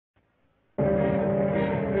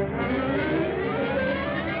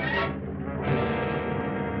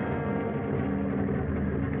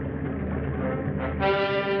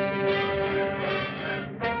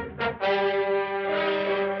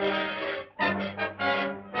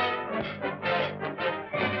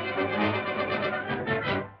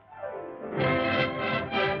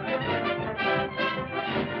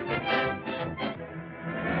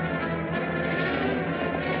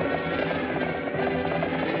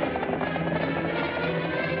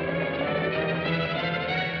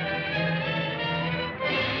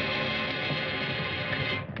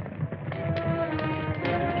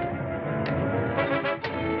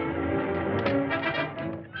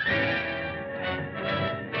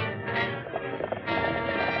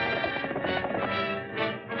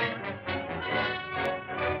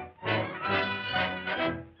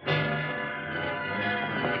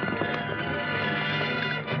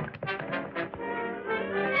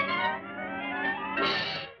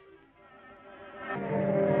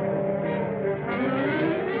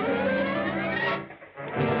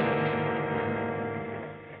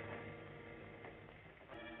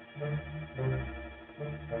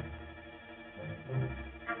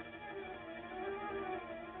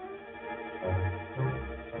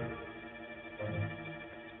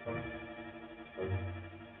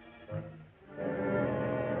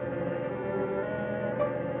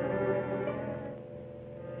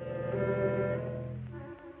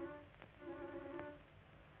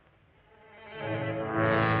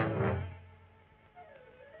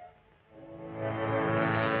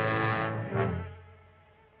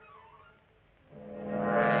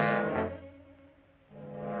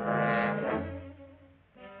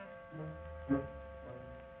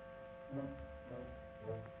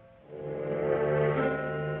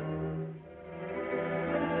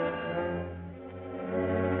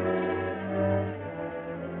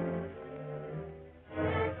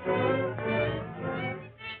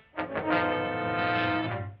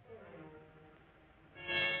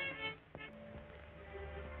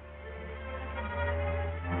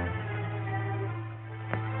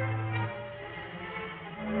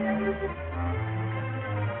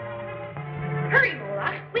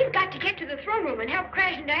And help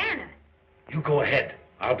Crash and Diana. You go ahead.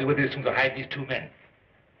 I'll be with you soon to hide these two men.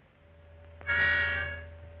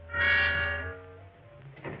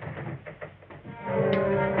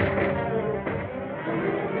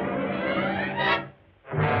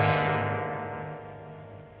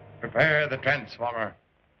 Prepare the transformer.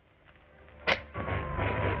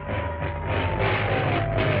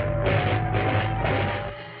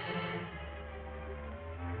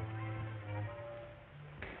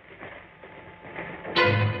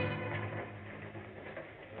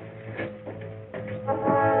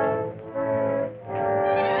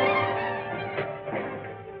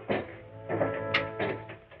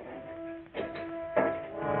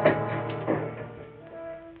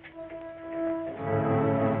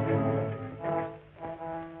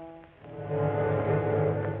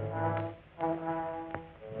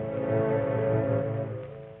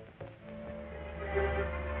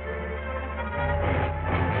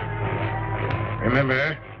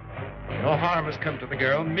 Remember, no harm has come to the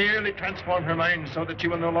girl. Merely transform her mind so that she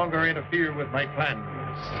will no longer interfere with my plans.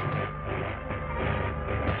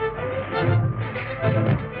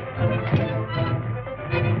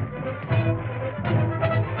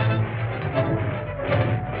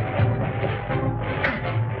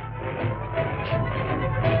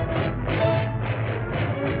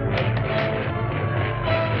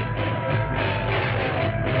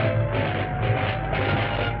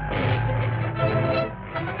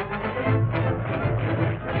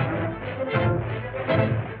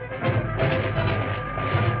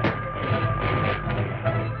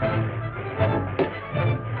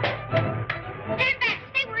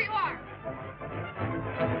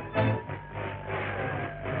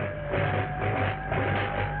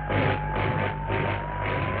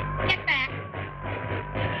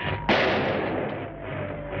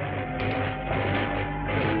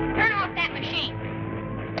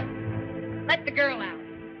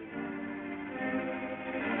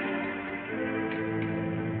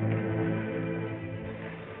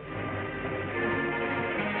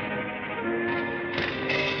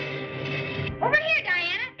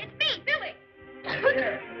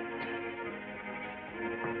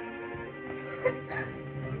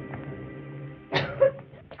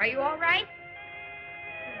 Are you all right?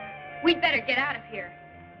 We'd better get out of here.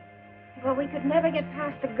 Well, we could never get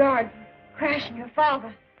past the guards. Crash and your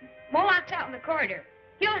father. Moloch's out in the corridor.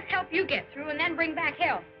 He'll help you get through and then bring back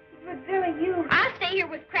help. But Billy, you... I'll stay here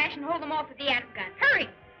with Crash and hold them off with the atom gun. Hurry!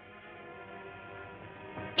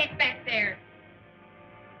 Get back there.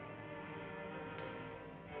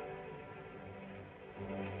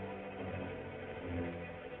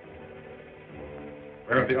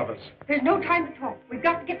 Where are the others? There's no time to talk. We've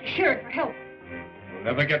got to get to Sharad for help. We'll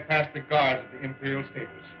never get past the guards at the Imperial stables.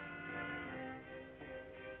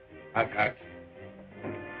 I've got it.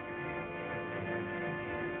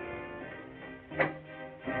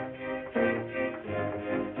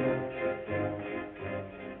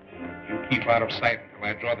 You keep out of sight until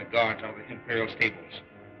I draw the guards out of the Imperial stables.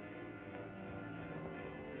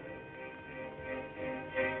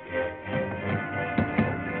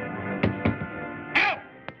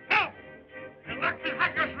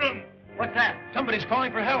 What's that? Somebody's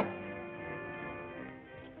calling for help.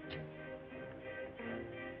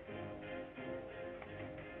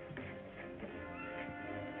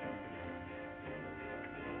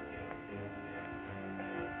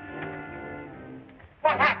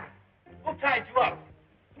 What happened? Who tied you up?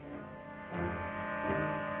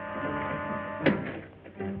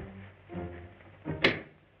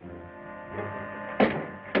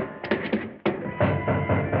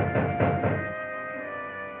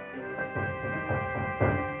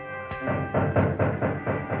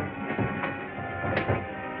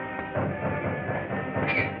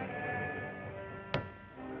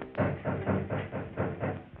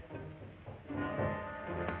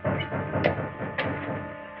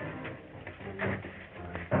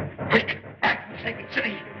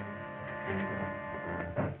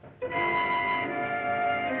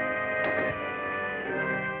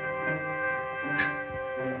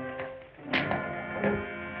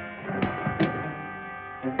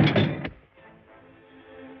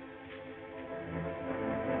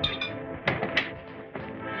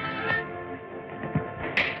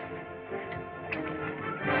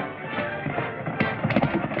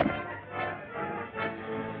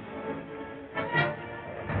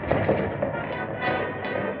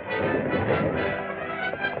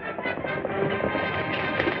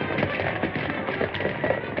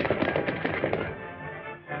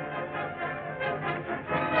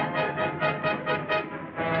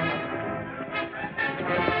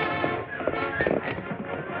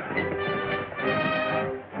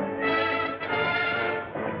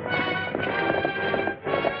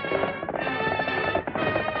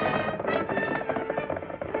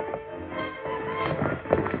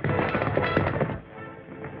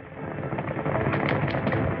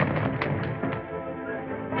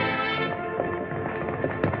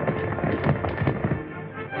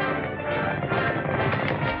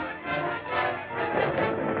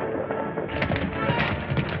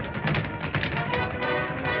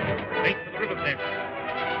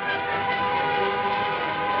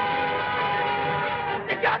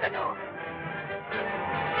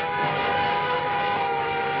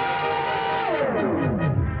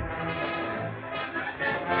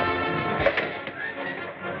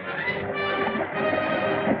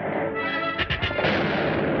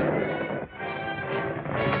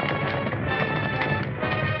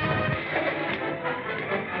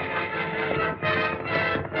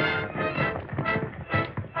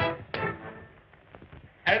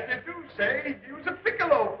 say he was a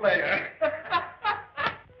piccolo player.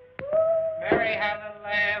 Mary had a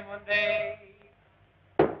lamb one day.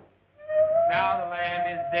 Now the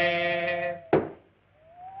lamb is dead.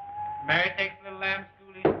 Mary takes the lamb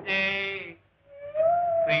school each day.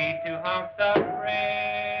 Feed 2 hunks of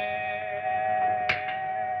bread.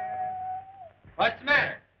 What's the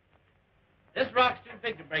matter? This rock's too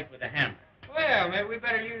big to break with a hammer. Well, maybe we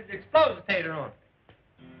better use the explositator on it.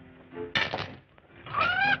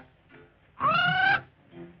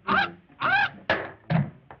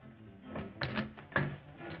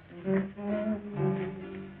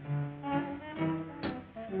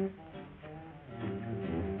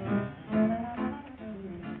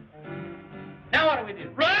 Now what do we do?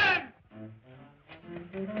 Run!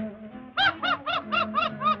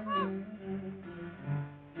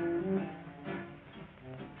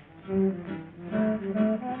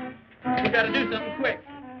 We gotta do something quick.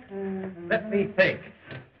 Let me think.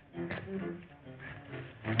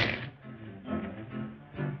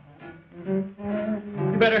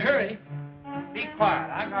 You better hurry. Be quiet.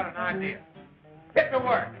 I got an idea. Get to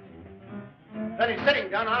work. Then he's sitting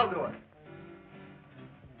down, I'll do it.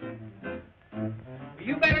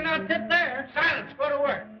 You better not sit there. Silence, go to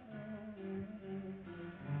work.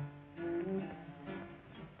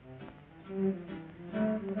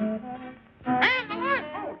 Man the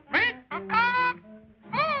lifeboat! Man! Oh,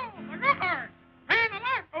 the guard! Man the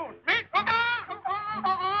lifeboat! Man! Man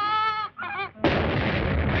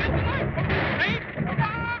the lifeboat! Man!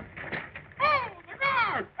 Oh, the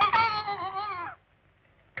guard!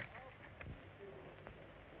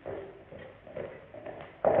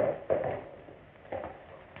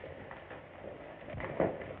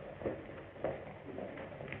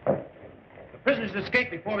 The prisoners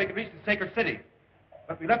escaped before we could reach the sacred city.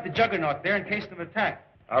 But we left the juggernaut there in case of attack.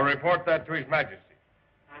 I'll report that to His Majesty.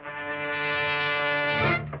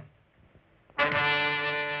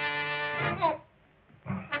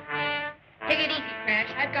 Take it easy, Crash.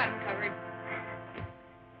 I've got him covered.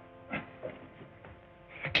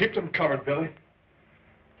 Keep them covered, Billy.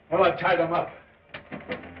 Well, I tied them up.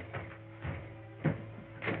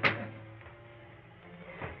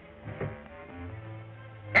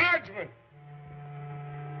 Guardsmen!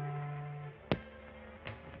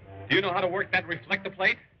 Do you know how to work that reflector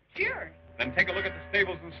plate? Sure. Then take a look at the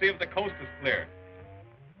stables and see if the coast is clear.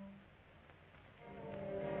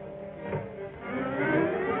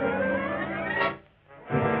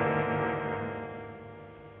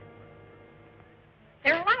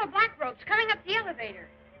 There are a lot of black ropes coming up the elevator.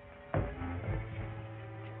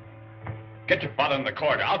 Get your father in the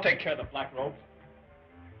corridor. I'll take care of the black ropes.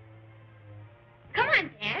 Come on,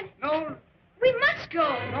 Dad. No, We must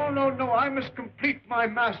go. no. I must complete my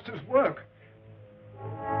master's work.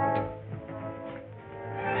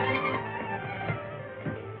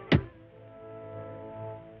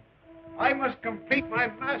 I must complete my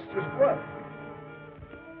master's work.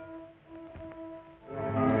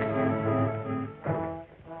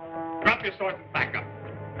 Drop your swords and back up.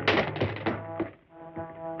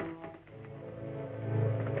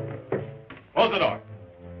 Close the door.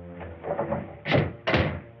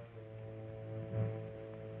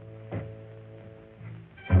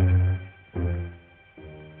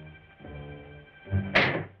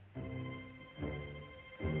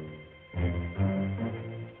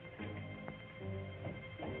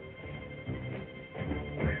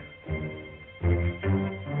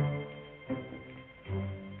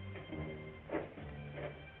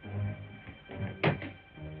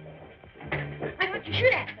 Why don't you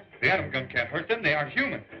shoot at them? The atom gun can't hurt them. They are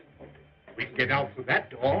human. We can get out through that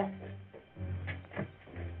door.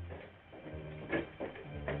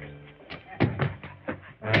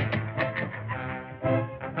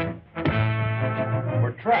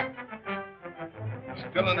 We're trapped.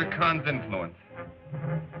 Still under Khan's influence.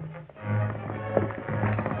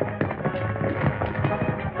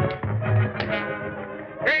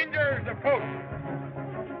 Rangers, approach.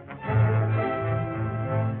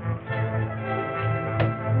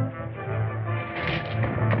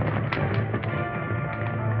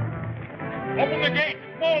 Open the gate.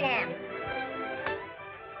 Warlock.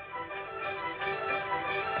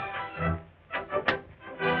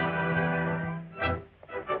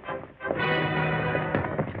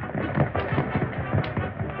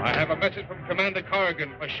 I have a message from Commander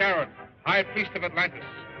Corrigan for Sharad, High Priest of Atlantis.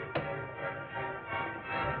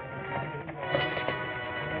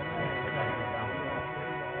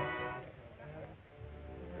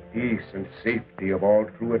 Peace and safety of all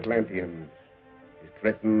true Atlanteans is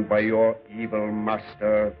threatened by your evil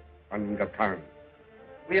master, Unga Khan.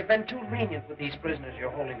 We have been too lenient with these prisoners,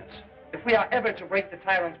 Your Holiness. If we are ever to break the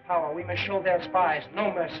tyrant's power, we must show their spies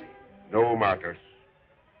no mercy. No, martyrs.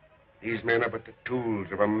 These men are but the tools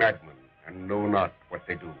of a madman and know not what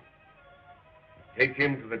they do. Take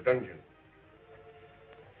him to the dungeon.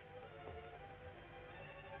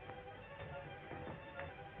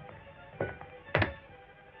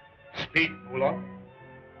 Speak, Mullah.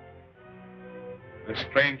 The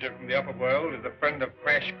stranger from the upper world is a friend of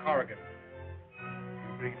Crash Corrigan.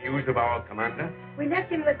 You bring news of our commander? We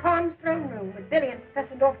left him in the Khan's throne room with Billy and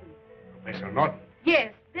Professor Norton. Professor Norton?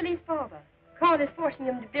 Yes, Billy's father. Khan is forcing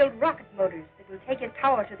him to build rocket motors that will take his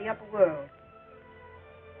power to the upper world.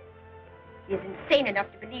 He is insane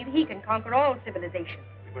enough to believe he can conquer all civilization.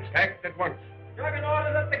 We must act at once.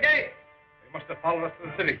 Juggernaut is at the gate. They must have followed us to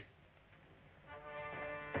the city.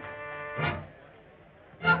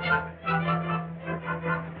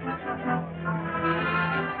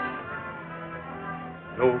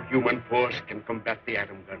 No human force can combat the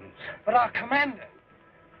atom guns. But our commander.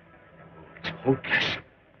 It's hopeless.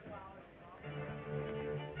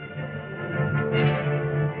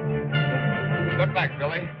 Get back,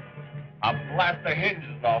 Billy. I'll blast the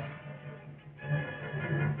hinges off.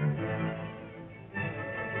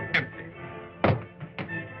 Empty.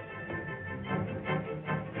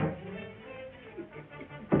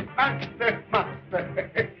 Master.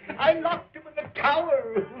 I locked him in the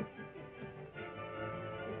tower.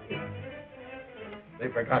 They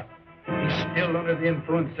forgot. He's still under the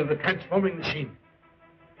influence of the transforming machine.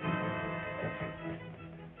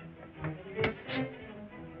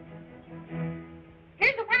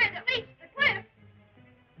 Here's the wire that leads to the cliff.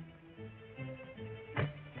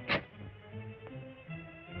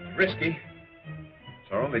 It's risky.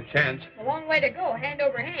 It's our only chance. A long way to go, hand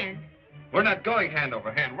over hand. We're not going hand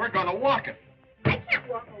over hand. We're going to walk it. I can't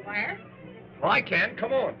walk a wire. Well, I can.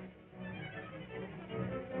 Come on.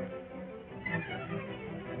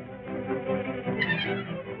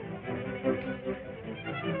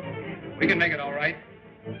 We can make it all right.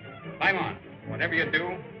 Climb on. Whatever you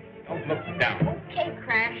do, don't look down. Okay,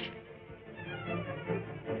 Crash.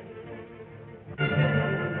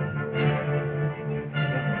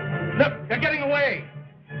 Look, they're getting away.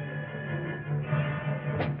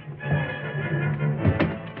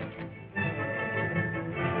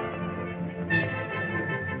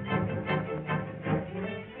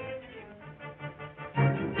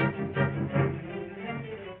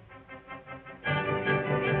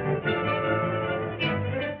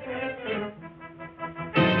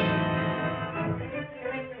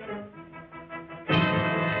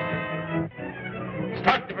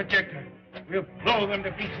 Start the projector. We'll blow them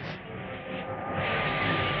to pieces.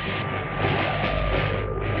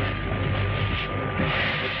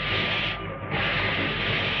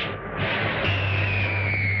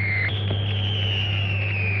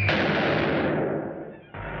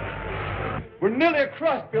 We're nearly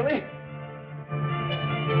across, Billy.